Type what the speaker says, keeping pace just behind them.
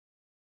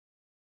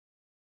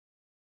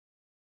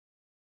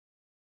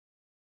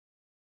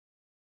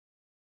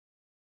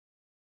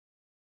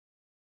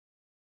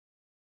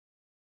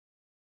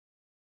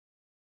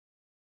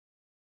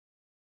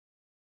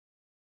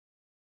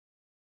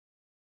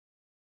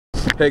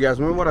Hey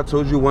guys, remember what I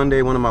told you one day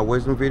in one of my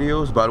wisdom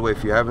videos? By the way,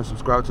 if you haven't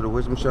subscribed to the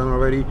wisdom channel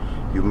already,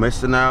 you're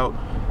missing out.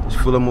 It's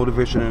full of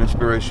motivation and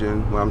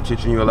inspiration, where I'm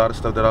teaching you a lot of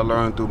stuff that I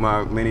learned through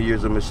my many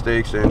years of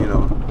mistakes and, you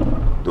know,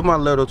 through my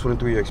little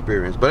 23-year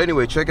experience. But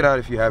anyway, check it out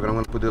if you haven't. I'm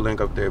going to put the link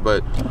up there.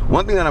 But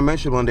one thing that I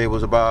mentioned one day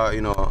was about,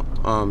 you know,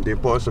 the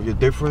importance of your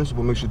difference,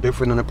 what makes you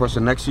different than the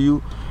person next to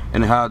you,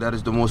 and how that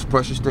is the most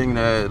precious thing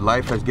that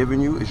life has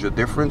given you, is your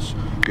difference,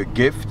 your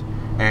gift.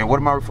 And what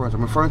am I referring to?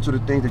 I'm referring to the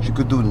things that you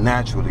could do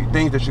naturally,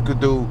 things that you could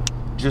do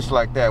just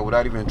like that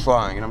without even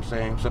trying, you know what I'm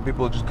saying? Some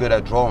people are just good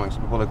at drawing,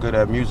 some people are good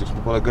at music, some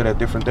people are good at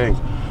different things.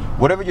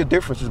 Whatever your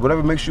difference is,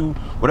 whatever makes you,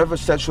 whatever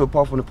sets you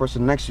apart from the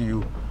person next to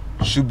you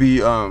should be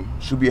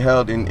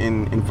held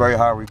in very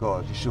high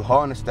regard. You should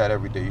harness that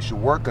every day. You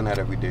should work on that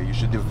every day. You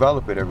should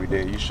develop it every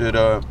day. You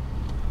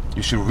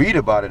should read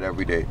about it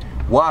every day.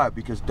 Why?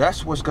 Because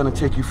that's what's going to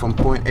take you from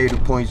point A to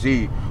point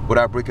Z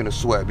without breaking a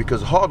sweat.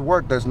 Because hard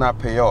work does not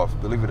pay off,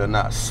 believe it or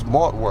not.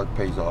 Smart work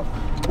pays off.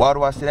 Why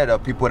do I say that? There are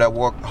people that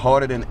work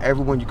harder than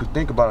everyone you could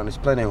think about on this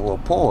planet who are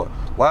poor.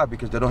 Why?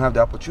 Because they don't have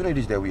the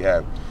opportunities that we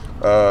have.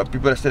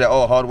 People that say that,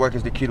 oh, hard work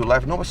is the key to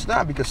life. No, it's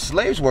not, because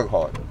slaves work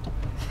hard.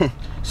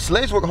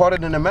 Slaves work harder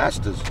than the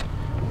masters.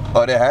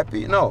 Are they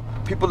happy? No.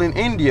 People in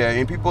India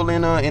and people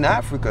in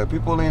Africa,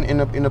 people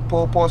in the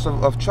poor parts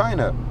of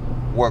China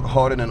work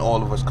harder than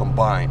all of us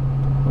combined.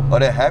 Are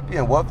they happy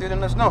and wealthier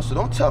than us? No. So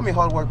don't tell me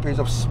hard work pays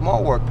off.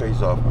 Small work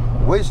pays off.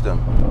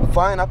 Wisdom.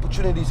 Find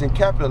opportunities and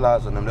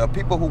capitalize on them. There are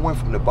people who went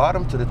from the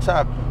bottom to the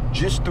top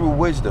just through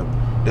wisdom.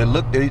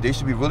 They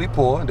should be really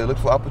poor, and they look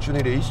for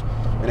opportunities,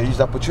 and they use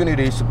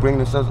opportunities to bring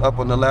themselves up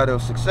on the ladder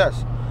of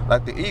success.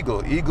 Like the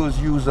eagle. Eagles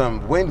use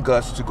wind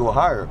gusts to go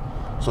higher.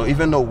 So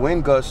even though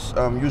wind gusts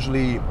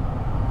usually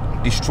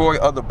destroy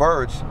other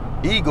birds,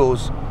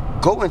 eagles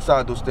go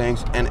inside those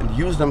things and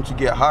use them to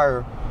get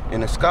higher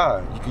in the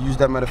sky. You can use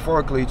that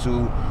metaphorically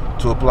to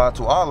apply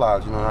to our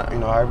lives, you know,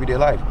 our everyday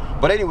life.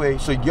 But anyway,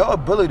 so your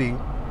ability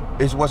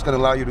is what's going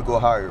to allow you to go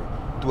higher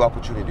through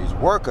opportunities.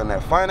 Work on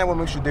that. Find out what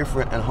makes you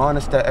different and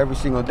harness that every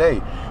single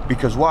day.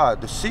 Because why?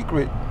 The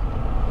secret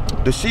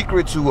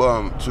to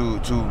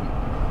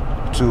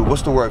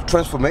what's the word?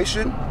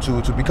 Transformation,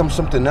 to become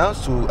something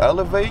else, to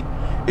elevate,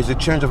 is a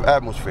change of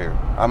atmosphere.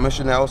 I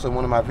mentioned that also in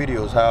one of my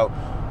videos, how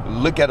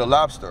look at a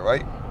lobster,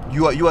 right?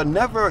 You are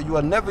never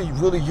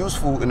really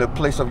useful in the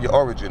place of your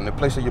origin, the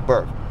place of your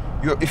birth.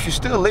 If you're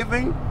still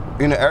living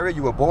in the area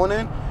you were born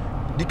in,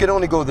 you can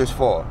only go this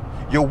far.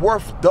 Your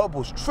worth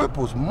doubles,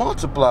 triples,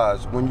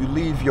 multiplies when you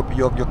leave your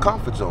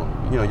comfort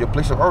zone, you know, your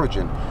place of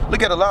origin.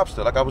 Look at a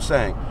lobster, like I was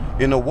saying.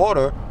 In the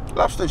water,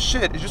 lobster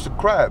shit is just a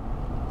crab.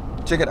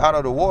 Take it out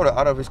of the water,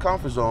 out of his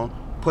comfort zone,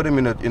 put him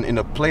in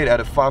a plate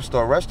at a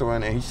 5-star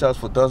restaurant, and he sells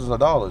for dozens of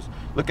dollars.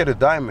 Look at a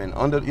diamond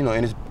under, you know,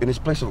 in his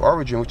place of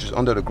origin, which is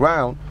under the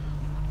ground.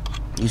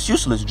 It's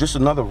useless, just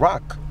another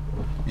rock.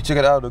 You take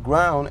it out of the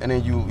ground, and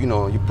then you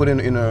put it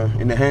in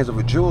the hands of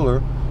a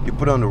jeweler. You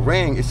put it on the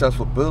ring. It sells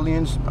for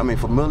billions. I mean,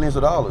 for millions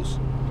of dollars,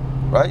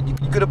 right?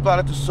 You could apply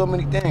it to so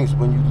many things.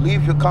 When you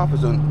leave your comfort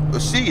zone, a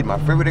seed. My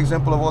favorite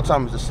example of all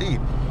time is a seed.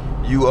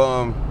 You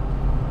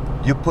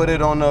put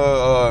it on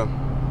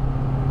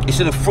it's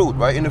in a fruit,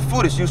 right? In the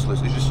fruit, it's useless.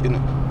 It's just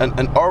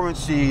an orange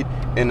seed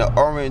in an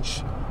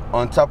orange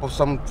on top of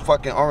some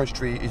fucking orange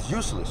tree is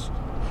useless.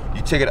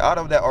 You take it out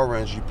of that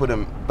orange, you put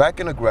them back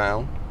in the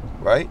ground,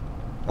 right?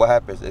 What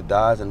happens? It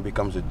dies and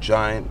becomes a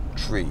giant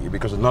tree. It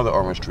becomes another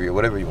orange tree, or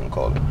whatever you want to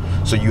call it.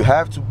 So you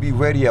have to be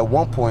ready at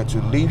one point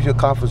to leave your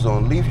comfort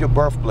zone, leave your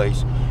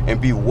birthplace,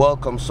 and be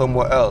welcome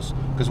somewhere else.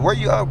 Because where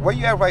you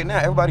at right now,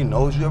 everybody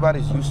knows you,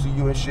 everybody's used to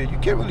you and shit. You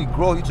can't really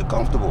grow, you're too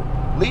comfortable.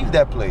 Leave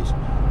that place.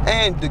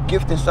 And the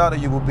gift inside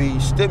of you will be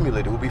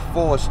stimulated, will be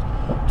forced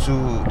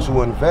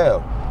to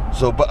unveil.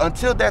 So, but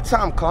until that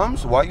time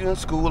comes, while you're in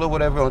school or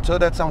whatever, until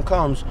that time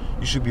comes,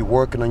 you should be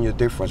working on your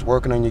difference,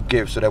 working on your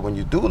gift, so that when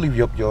you do leave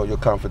your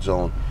comfort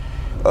zone,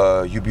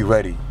 you be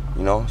ready.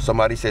 You know,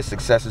 somebody says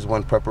success is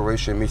when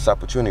preparation meets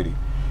opportunity.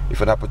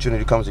 If an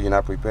opportunity comes and you're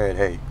not prepared,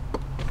 hey.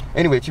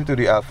 Anyway, Chief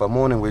 3D Alpha,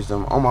 morning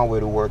wisdom, on my way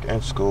to work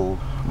and school,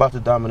 about to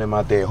dominate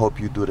my day. Hope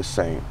you do the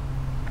same.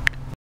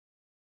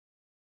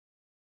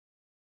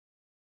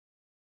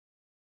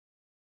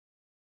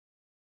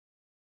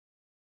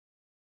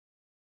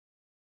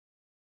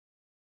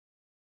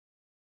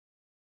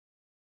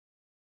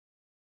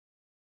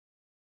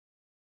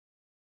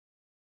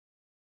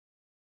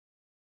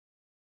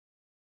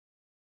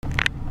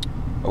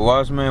 A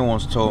wise man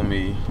once told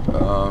me,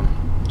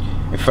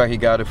 in fact he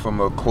got it from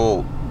a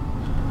quote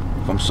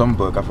from some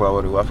book, I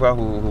forgot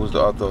who was the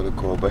author of the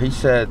quote, but he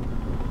said,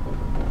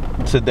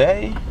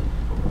 today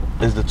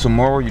is the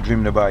tomorrow you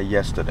dreamed about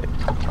yesterday.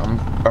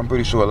 I'm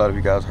pretty sure a lot of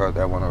you guys heard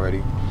that one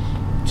already.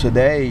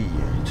 Today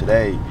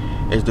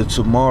is the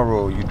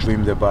tomorrow you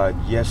dreamed about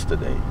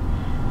yesterday.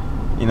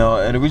 You know,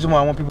 and the reason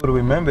why I want people to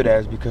remember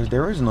that is because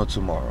there is no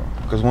tomorrow.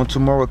 Because when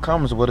tomorrow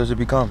comes, what does it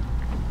become?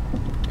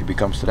 It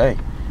becomes today.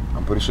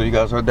 I'm pretty sure you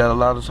guys heard that a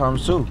lot of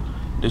times too.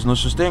 There's no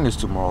such thing as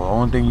tomorrow. The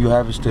only thing you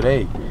have is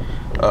today.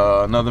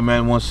 Another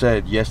man once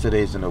said,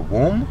 yesterday's in the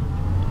womb,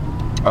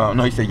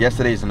 No, he said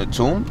yesterday is in the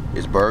tomb,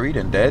 it's buried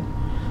and dead.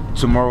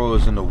 Tomorrow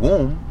is in the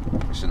womb,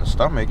 it's in the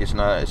stomach, it's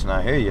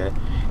not here yet.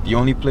 The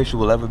only place you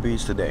will ever be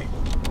is today.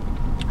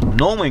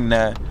 Knowing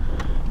that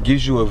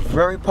gives you a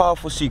very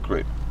powerful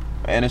secret,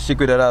 and a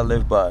secret that I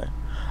live by.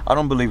 I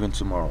don't believe in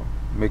tomorrow.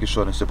 Make it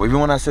short and simple. Even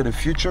when I say the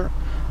future,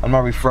 I'm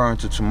not referring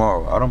to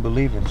tomorrow. I don't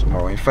believe in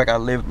tomorrow. In fact, I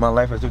live my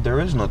life as if there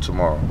is no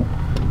tomorrow.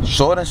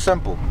 Short and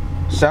simple.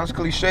 Sounds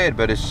cliched,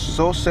 but it's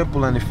so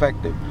simple and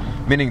effective.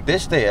 Meaning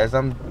this day, as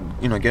I'm,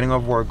 getting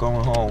off work,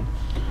 going home,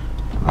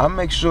 I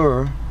make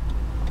sure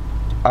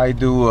I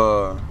do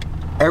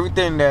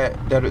everything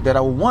that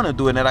I would want to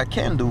do and that I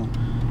can do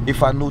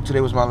if I knew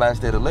today was my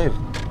last day to live.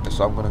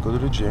 So I'm gonna go to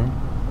the gym.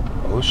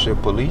 Oh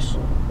shit, police.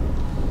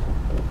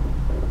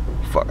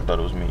 Fuck, I thought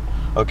it was me.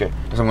 Okay,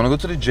 so I'm gonna go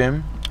to the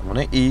gym. I'm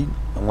gonna eat.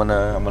 I'm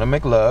gonna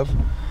make love.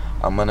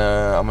 I'm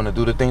gonna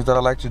do the things that I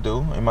like to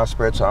do in my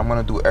spare time. I'm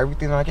gonna do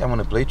everything that I can. I'm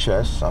gonna play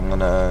chess. I'm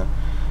gonna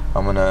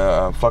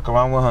fuck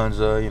around with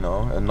Hansa,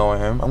 annoy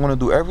him. I'm gonna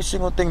do every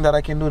single thing that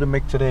I can do to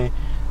make today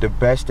the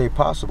best day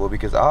possible,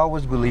 because I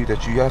always believe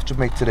that you have to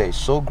make today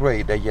so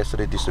great that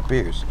yesterday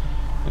disappears.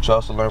 Which I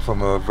also learned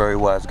from a very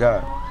wise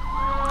guy.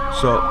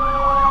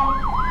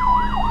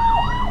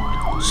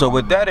 So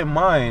with that in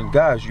mind,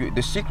 guys,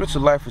 the secret to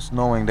life is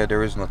knowing that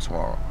there is no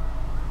tomorrow.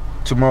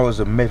 Tomorrow is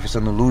a myth, it's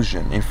an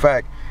illusion. In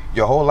fact,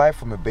 your whole life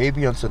from a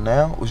baby until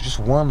now was just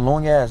one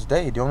long ass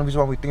day. The only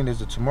reason why we think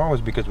there's a tomorrow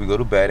is because we go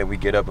to bed and we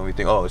get up and we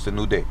think, oh, it's a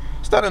new day.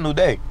 It's not a new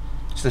day.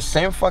 It's the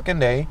same fucking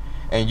day,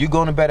 and you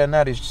going to bed at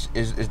night is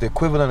the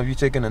equivalent of you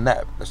taking a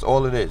nap. That's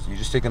all it is. You're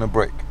just taking a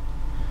break.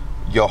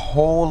 Your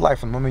whole life,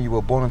 from the moment you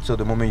were born until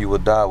the moment you will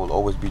die, will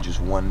always be just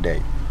one day.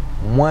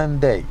 One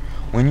day.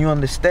 When you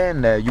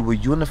understand that, you will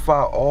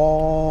unify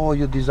all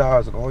your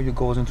desires and all your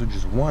goals into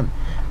just one,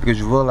 because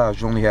you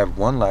realize you only have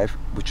one life,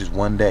 which is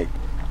one day.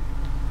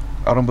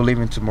 I don't believe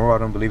in tomorrow. I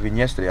don't believe in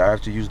yesterday. I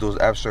have to use those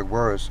abstract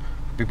words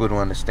for people to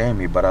understand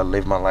me, but I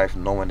live my life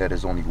knowing that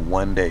it's only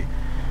one day.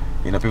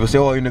 People say,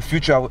 oh, in the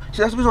future I will.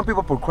 See, that's the reason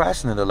people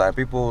procrastinate a lot.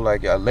 People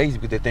are lazy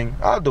because they think,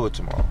 I'll do it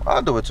tomorrow.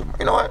 I'll do it tomorrow.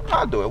 You know what?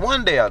 I'll do it.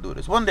 One day I'll do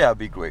this. One day I'll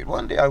be great.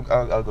 One day I'll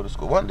go to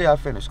school. One day I'll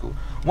finish school.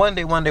 One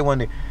day. And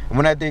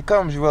when that day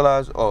comes, you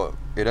realize, oh,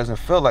 it doesn't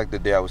feel like the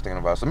day I was thinking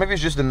about. So maybe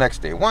it's just the next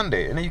day. One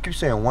day. And then you keep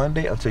saying one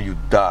day until you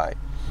die.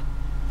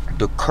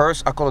 The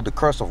curse, I call it the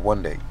curse of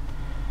one day.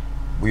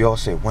 We all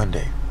say one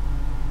day.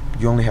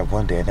 You only have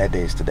one day, and that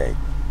day is today.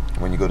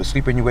 When you go to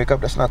sleep and you wake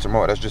up, that's not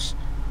tomorrow. That's just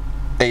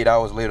 8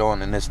 hours later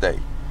on in this day.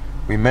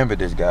 Remember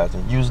this, guys,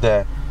 and use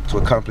that to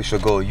accomplish your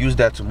goal. Use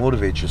that to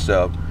motivate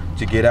yourself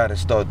to get out and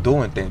start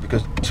doing things,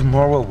 because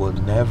tomorrow will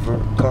never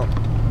come.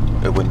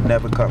 It will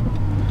never come.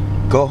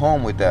 Go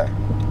home with that.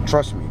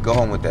 Trust me, go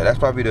home with that. That's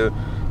probably the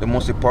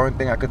most important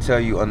thing I could tell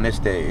you on this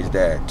day, is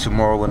that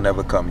tomorrow will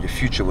never come. Your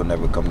future will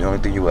never come. The only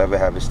thing you will ever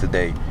have is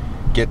today.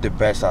 Get the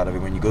best out of it.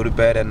 When you go to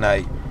bed at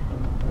night,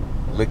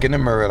 look in the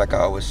mirror, like I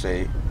always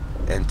say,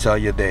 and tell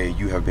your day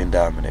you have been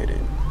dominated.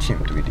 Team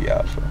 3D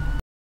Alpha.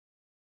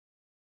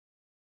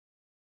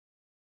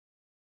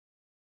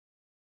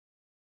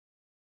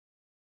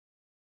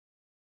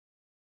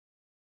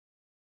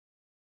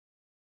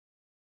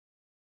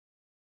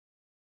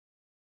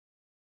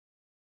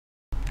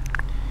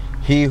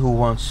 He who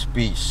wants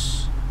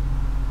peace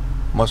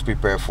must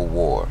prepare for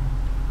war.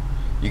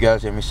 You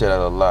guys hear me say that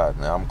a lot.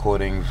 Now I'm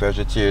quoting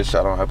Vegetarius,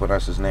 I don't know how to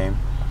pronounce his name.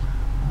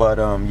 But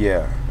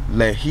yeah,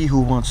 let he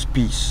who wants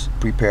peace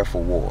prepare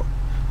for war.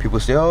 People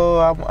say, oh,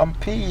 I'm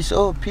peace,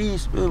 oh,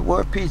 peace,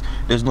 word peace.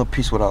 There's no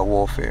peace without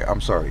warfare.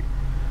 I'm sorry.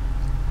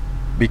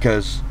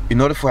 Because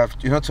in order to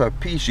have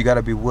peace, you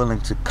gotta be willing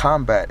to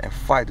combat and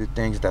fight the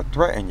things that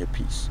threaten your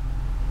peace.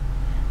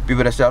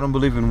 People that say, I don't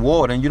believe in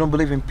war, then you don't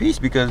believe in peace,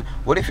 because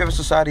what if you have a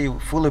society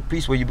full of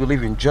peace where you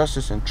believe in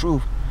justice and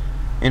truth,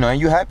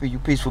 and you're happy, you're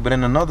peaceful, but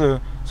then another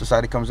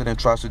society comes in and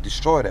tries to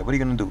destroy that? What are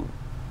you going to do?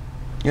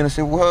 You're going to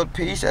say, well,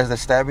 peace, as they're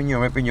stabbing you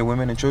and raping your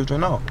women and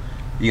children? No.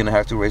 You're going to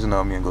have to raise an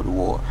army and go to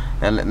war.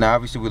 And now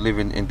obviously we live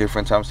in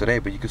different times today,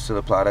 but you can still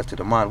apply that to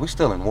the mind. We're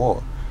still in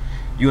war.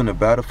 You're in a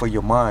battle for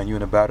your mind. You're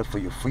in a battle for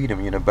your freedom.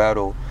 You're in a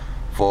battle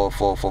for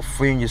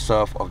freeing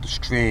yourself of the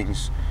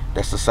strings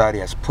that society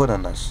has put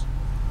on us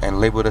and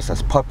labeled us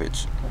as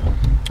puppets.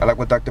 I like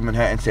what Dr.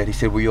 Manhattan said. He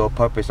said, we're all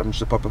puppets. I'm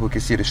just a puppet who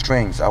can see the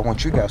strings. I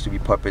want you guys to be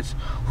puppets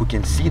who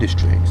can see the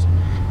strings.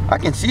 I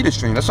can see the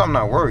strings. That's why I'm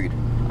not worried.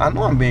 I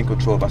know I'm being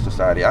controlled by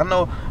society. I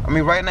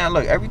mean, right now,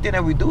 look, everything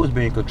that we do is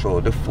being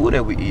controlled. The food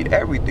that we eat,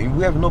 everything.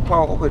 We have no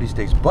power over these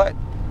things. But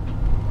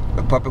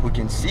a puppet who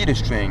can see the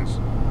strings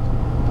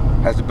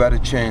has a better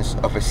chance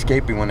of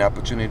escaping when the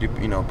opportunity,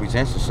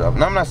 presents itself.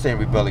 Now, I'm not saying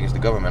rebel against the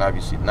government,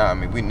 obviously not. I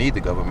mean, we need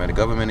the government. The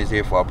government is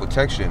here for our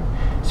protection,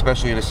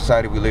 especially in the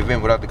society we live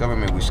in. Without the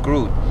government, we're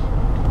screwed.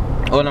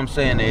 All I'm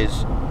saying is,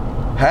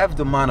 have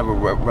the mind of a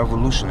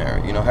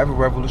revolutionary. Have a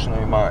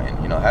revolutionary mind.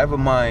 Have a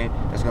mind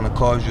that's going to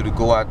cause you to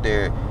go out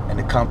there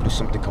and accomplish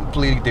something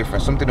completely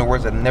different, something the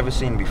world has never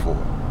seen before.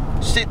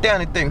 Sit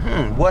down and think,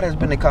 what has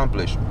been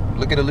accomplished?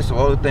 Look at a list of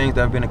all the things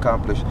that have been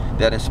accomplished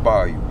that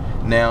inspire you.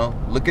 Now,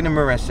 look in the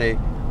mirror and say,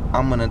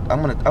 I'm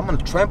gonna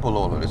trample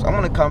all of this. I'm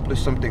gonna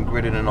accomplish something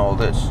greater than all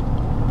this.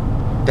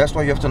 That's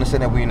why you have to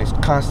understand that we're in this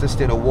constant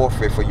state of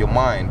warfare for your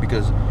mind,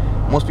 because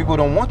most people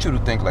don't want you to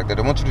think like that.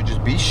 They want you to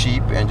just be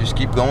sheep and just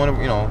keep going,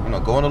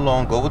 going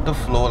along, go with the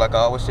flow, like I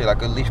always say,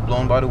 like a leaf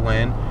blown by the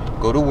wind.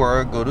 Go to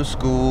work, go to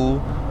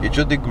school, get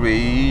your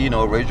degree,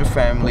 raise your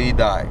family,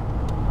 die.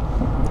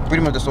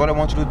 Pretty much that's what I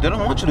want you to do. They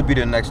don't want you to be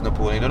the next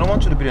Napoleon. They don't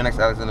want you to be the next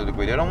Alexander the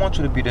Great. They don't want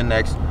you to be the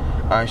next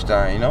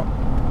Einstein,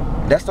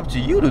 That's up to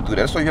you to do that.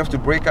 That's why you have to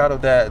break out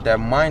of that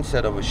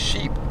mindset of a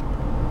sheep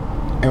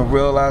and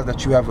realize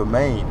that you have a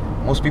mane.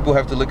 Most people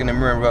have to look in the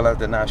mirror and realize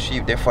they're not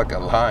sheep. They're fucking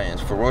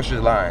lions,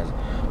 ferocious lions.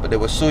 But they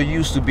were so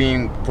used to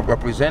being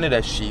represented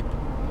as sheep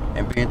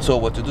and being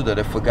told what to do that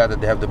they forgot that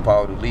they have the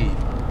power to lead.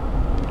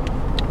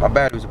 My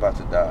battery's about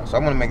to die, so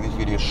I'm gonna make this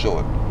video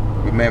short.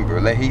 Remember,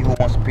 let he who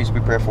wants peace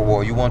prepare for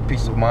war. You want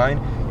peace of mind,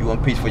 you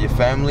want peace for your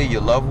family,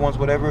 your loved ones,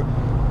 whatever.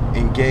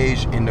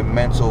 Engage in the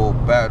mental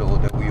battle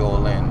that we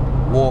all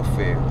in.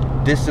 Warfare.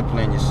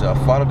 Discipline yourself.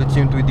 Follow the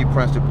Team 3D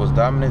principles.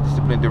 Dominate,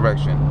 discipline,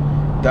 direction.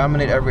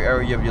 Dominate every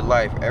area of your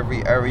life,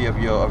 every area of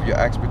your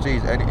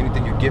expertise,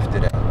 anything you're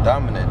gifted at.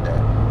 Dominate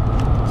that.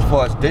 As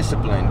far as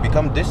discipline,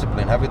 become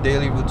disciplined. Have a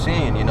daily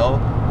routine,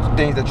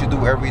 things that you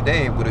do every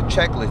day with a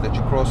checklist that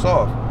you cross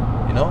off.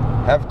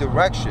 Have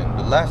direction.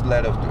 The last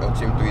letter of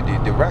Team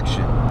 3D,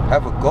 direction.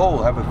 Have a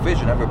goal, have a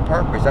vision, have a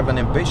purpose, have an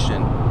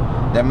ambition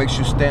that makes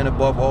you stand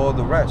above all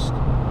the rest.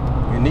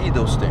 You need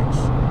those things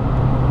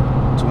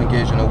to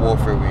engage in the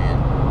warfare we're in.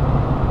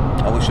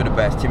 I wish you the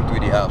best. Team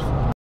 3D Alpha.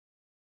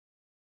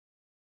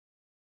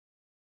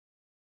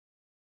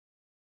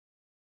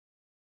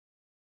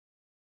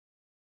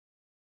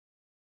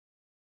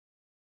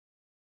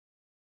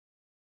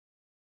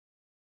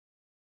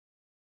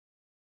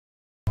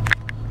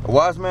 A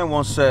wise man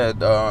once said,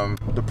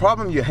 the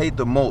problem you hate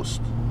the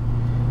most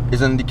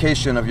is an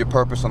indication of your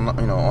purpose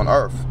on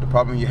earth. The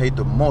problem you hate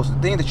the most,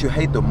 the thing that you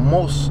hate the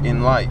most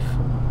in life,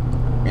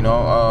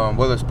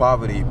 whether it's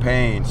poverty,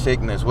 pain,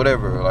 sickness,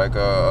 whatever, like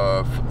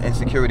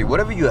insecurity,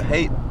 whatever you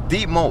hate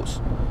the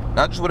most,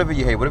 not just whatever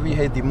you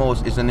hate the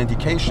most is an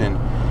indication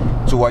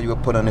to why you were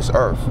put on this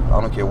earth.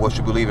 I don't care what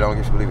you believe in. I don't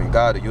care if you believe in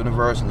God, the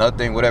universe,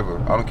 nothing, whatever.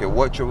 I don't care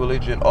what your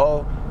religion,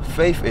 all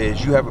faith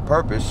is, you have a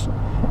purpose,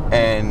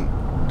 and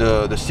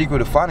the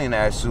secret of finding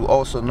that is to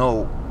also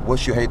know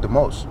what you hate the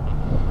most.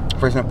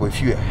 For example,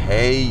 if you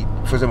hate,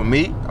 for example,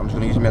 me, I'm just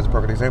going to use me as a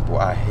perfect example.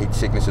 I hate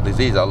sickness and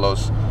disease. I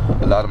lost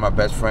a lot of my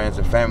best friends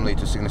and family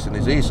to sickness and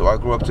disease, so I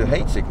grew up to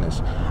hate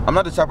sickness. I'm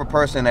not the type of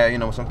person that,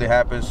 when something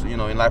happens, in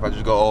life, I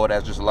just go, oh,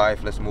 that's just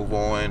life, let's move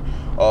on.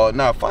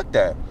 No, fuck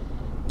that.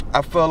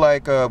 I feel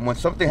like when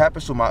something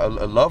happens to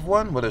a loved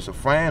one, whether it's a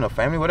friend or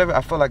family, whatever,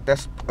 I feel like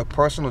that's a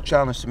personal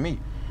challenge to me.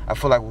 I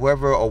feel like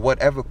whoever or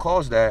whatever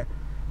caused that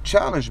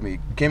challenged me,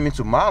 came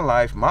into my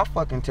life, my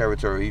fucking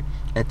territory,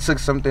 and took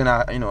something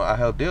I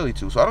held dearly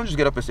to. So I don't just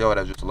get up and say, oh,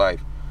 that's just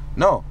life.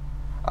 No,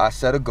 I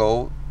set a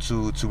goal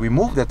to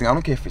remove that thing. I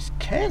don't care if it's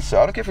cancer.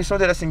 I don't care if it's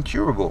something that's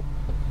incurable.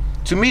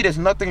 To me, there's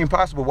nothing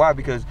impossible. Why?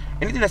 Because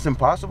anything that's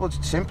impossible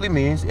simply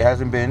means it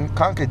hasn't been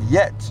conquered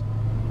yet.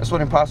 That's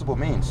what impossible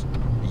means.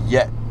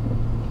 Yet.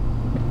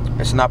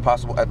 It's not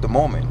possible at the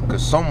moment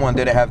because someone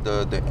didn't have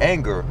the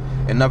anger,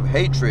 enough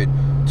hatred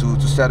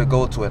to set a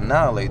goal to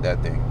annihilate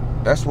that thing.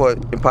 That's what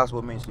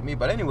impossible means to me.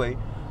 But anyway,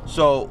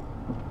 so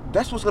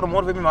that's what's going to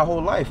motivate me my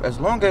whole life. As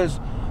long as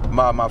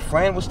my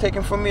friend was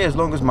taken from me, as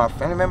long as my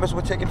family members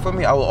were taken from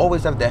me, I will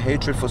always have that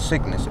hatred for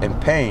sickness and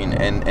pain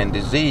and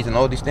disease and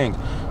all these things.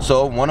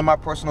 So one of my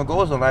personal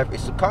goals in life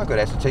is to conquer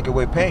that, to take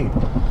away pain,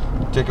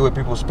 take away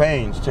people's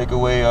pains, take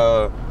away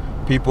the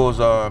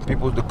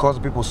cause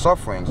of people's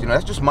sufferings.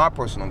 That's just my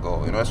personal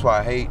goal. That's why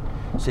I hate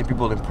seeing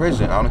people in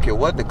prison. I don't care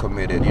what they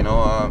committed.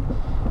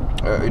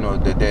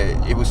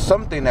 It was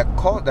something that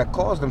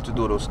caused them to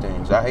do those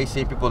things. I hate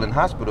seeing people in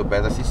hospital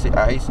beds.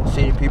 I hate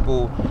seeing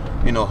people,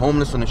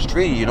 homeless on the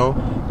street.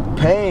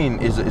 Pain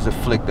is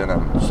afflicting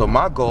them. So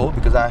my goal,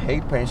 because I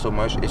hate pain so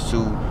much, is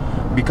to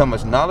become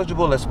as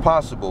knowledgeable as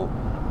possible,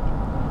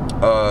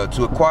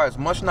 to acquire as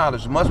much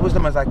knowledge, as much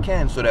wisdom as I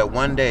can, so that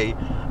one day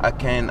I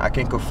can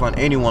confront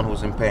anyone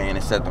who's in pain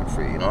and set them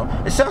free.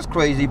 It sounds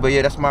crazy, but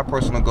yeah, that's my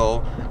personal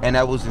goal, and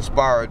that was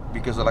inspired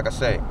because of, like I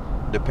say,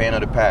 the pain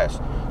of the past.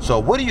 So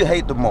what do you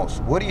hate the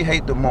most? What do you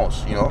hate the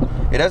most?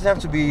 It doesn't have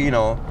to be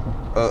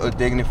a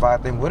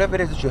dignified thing. Whatever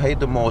it is that you hate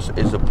the most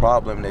is a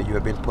problem that you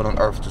have been put on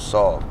earth to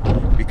solve.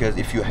 Because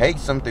if you hate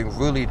something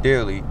really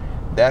dearly,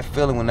 that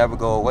feeling will never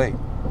go away.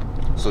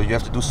 So you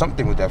have to do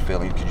something with that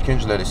feeling. You can't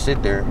just let it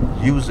sit there.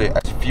 Use it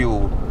as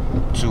fuel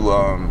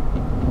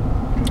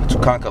to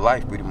conquer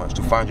life, pretty much,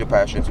 to find your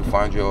passion, to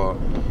find your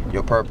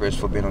purpose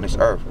for being on this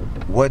earth.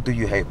 What do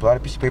you hate? Pull out a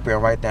piece of paper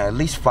and write down at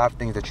least 5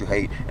 things that you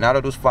hate. And out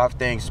of those 5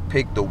 things,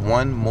 pick the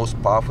one most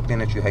powerful thing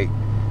that you hate.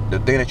 The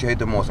thing that you hate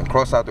the most, and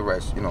cross out the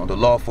rest. The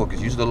law of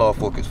focus. Use the law of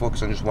focus.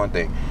 Focus on just one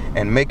thing.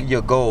 And make it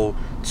your goal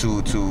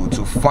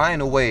to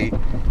find a way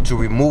to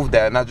remove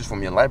that, not just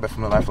from your life, but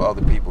from the life of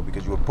other people.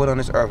 Because you were put on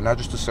this earth not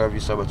just to serve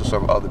yourself, but to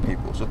serve other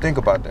people. So think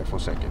about that for a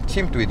second.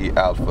 Team 3D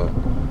Alpha.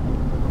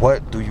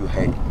 What do you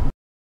hate?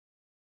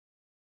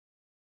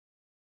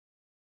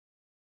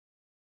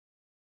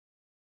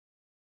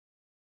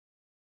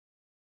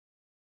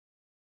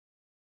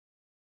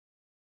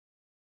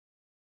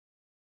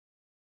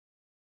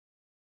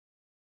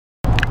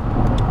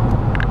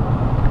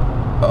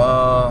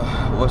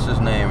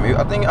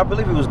 I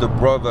believe he was the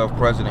brother of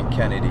President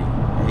Kennedy.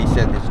 And he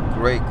said this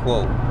great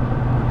quote: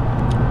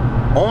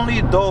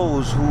 "Only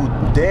those who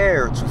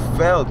dare to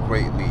fail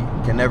greatly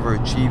can never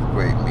achieve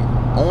greatly.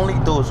 Only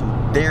those who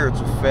dare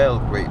to fail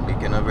greatly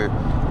can never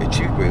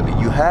achieve greatly."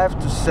 You have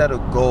to set a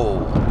goal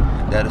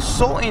that is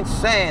so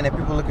insane that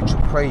people look at you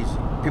crazy.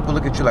 People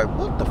look at you like,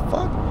 what the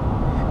fuck?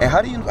 And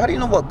how do you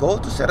know what goal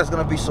to set that's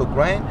gonna be so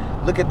grand?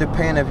 Look at the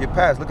pain of your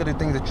past. Look at the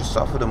things that you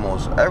suffer the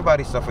most.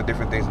 Everybody suffered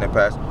different things in their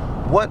past.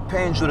 What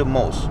pains you the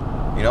most?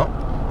 You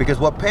know? Because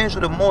what pains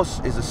you the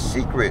most is a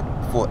secret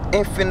for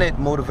infinite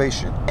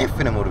motivation.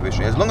 Infinite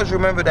motivation. As long as you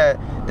remember that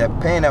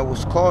pain that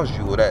was caused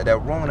you, or that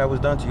wrong that was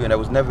done to you and that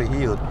was never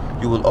healed,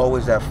 you will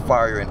always have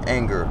fire and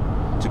anger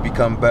to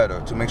become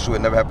better, to make sure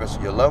it never happens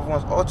to your loved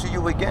ones or to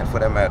you again, for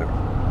that matter.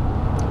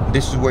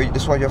 This is why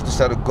you have to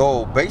set a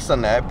goal based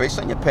on that, based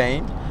on your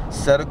pain.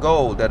 Set a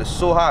goal that is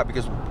so high,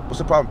 because what's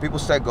the problem? People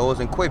set goals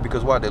and quit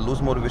because why? They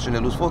lose motivation, they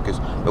lose focus.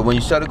 But when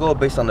you set a goal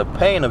based on the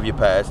pain of your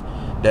past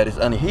that is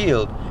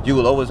unhealed, you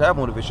will always have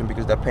motivation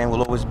because that pain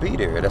will always be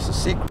there. That's a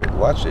secret.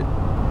 Watch it.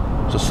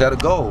 So set a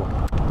goal.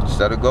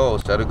 Set a goal.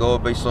 Set a goal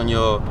based on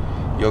your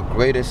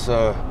greatest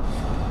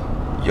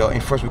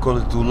in first we call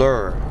it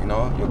douleur, you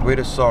know, your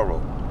greatest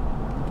sorrow.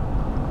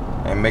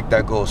 And make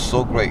that goal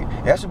so great.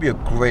 It has to be a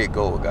great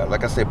goal, guys.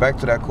 Like I said, back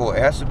to that goal. It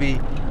has to be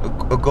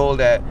a goal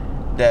that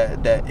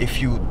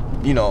if you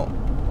know,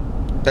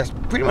 that's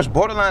pretty much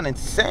borderline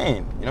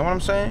insane. You know what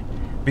I'm saying?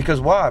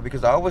 Because why?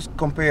 Because I always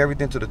compare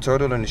everything to the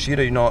turtle and the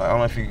cheetah. You know, I don't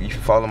know if you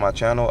follow my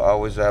channel. I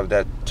always have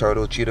that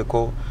turtle cheetah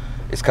quote.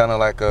 It's kind of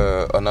like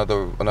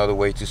another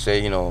way to say,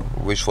 you know,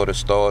 reach for the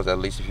stars. At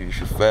least if you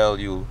fail,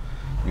 you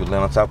land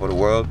on top of the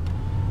world.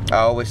 I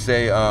always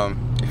say,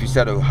 if you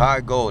set a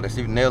high goal that's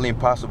even nearly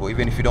impossible,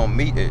 even if you don't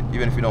meet it,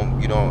 even if you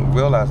don't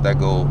realize that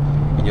goal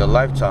in your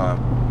lifetime,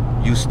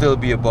 you still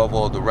be above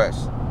all the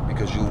rest.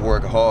 Because you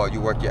work hard,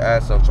 you work your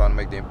ass off trying to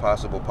make the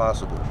impossible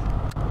possible.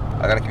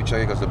 I gotta keep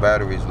checking because the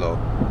battery is low.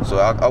 So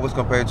I always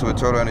compare it to a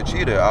turtle and a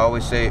cheetah. I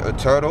always say a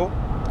turtle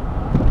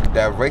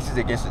that races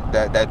against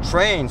that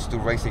trains to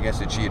race against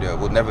the cheetah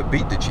will never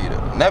beat the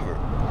cheetah, never.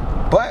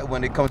 But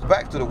when it comes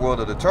back to the world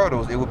of the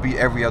turtles, it will beat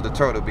every other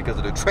turtle because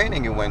of the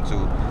training it went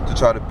to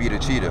try to beat a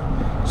cheetah.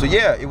 So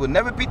yeah, it will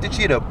never beat the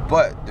cheetah,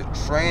 but the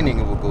training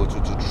it will go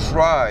to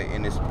try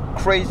in his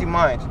crazy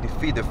mind to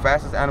defeat the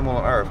fastest animal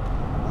on earth.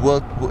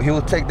 He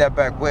will take that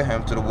back with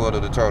him to the world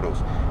of the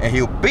turtles, and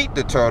he'll beat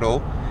the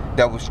turtle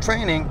that was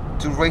training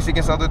to race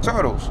against other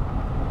turtles.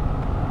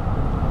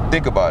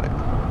 Think about it.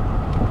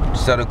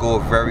 Set a goal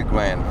very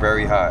grand,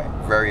 very high,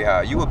 very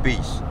high. You a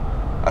beast.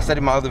 I said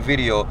in my other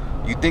video,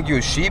 you think you're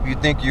a sheep, you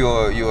think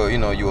you're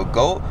a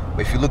goat,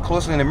 but if you look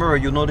closely in the mirror,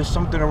 you'll notice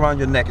something around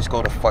your neck. It's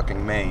called a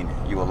fucking mane.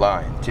 You a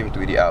lion. Team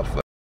 3D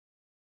Alpha.